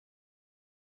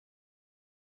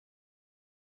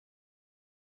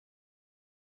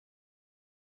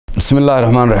Bismillah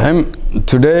ar-Rahman ar-Rahim.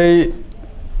 Today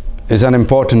is an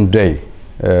important day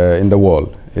in the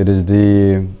world. It is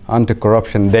the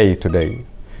anti-corruption day today.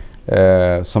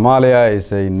 Somalia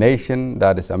is a nation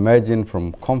that is emerging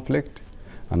from conflict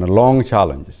and long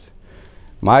challenges.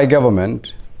 My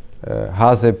government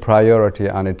has a priority,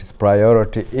 and its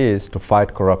priority is to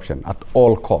fight corruption at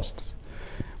all costs.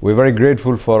 We're very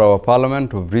grateful for our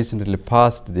parliament who have recently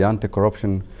passed the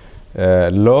anti-corruption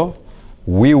law.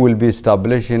 We will be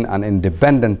establishing an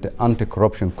independent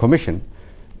anti-corruption commission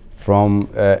from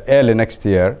early next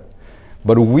year.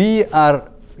 But we are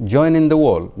joining the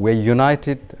world. We're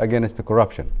united against the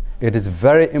corruption. It is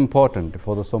very important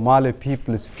for the Somali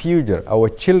people's future, our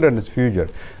children's future,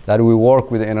 that we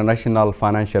work with the international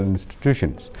financial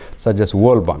institutions such as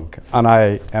World Bank and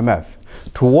IMF.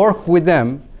 To work with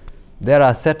them, there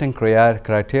are certain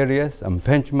criteria and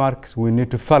benchmarks we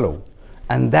need to follow.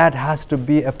 And that has to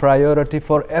be a priority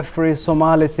for every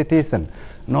Somali citizen,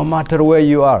 no matter where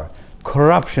you are.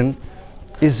 Corruption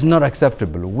is not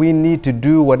acceptable. We need to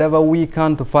do whatever we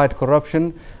can to fight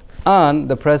corruption. And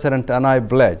the President and I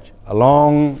pledge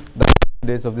along the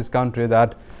days of this country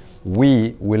that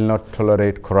we will not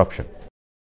tolerate corruption.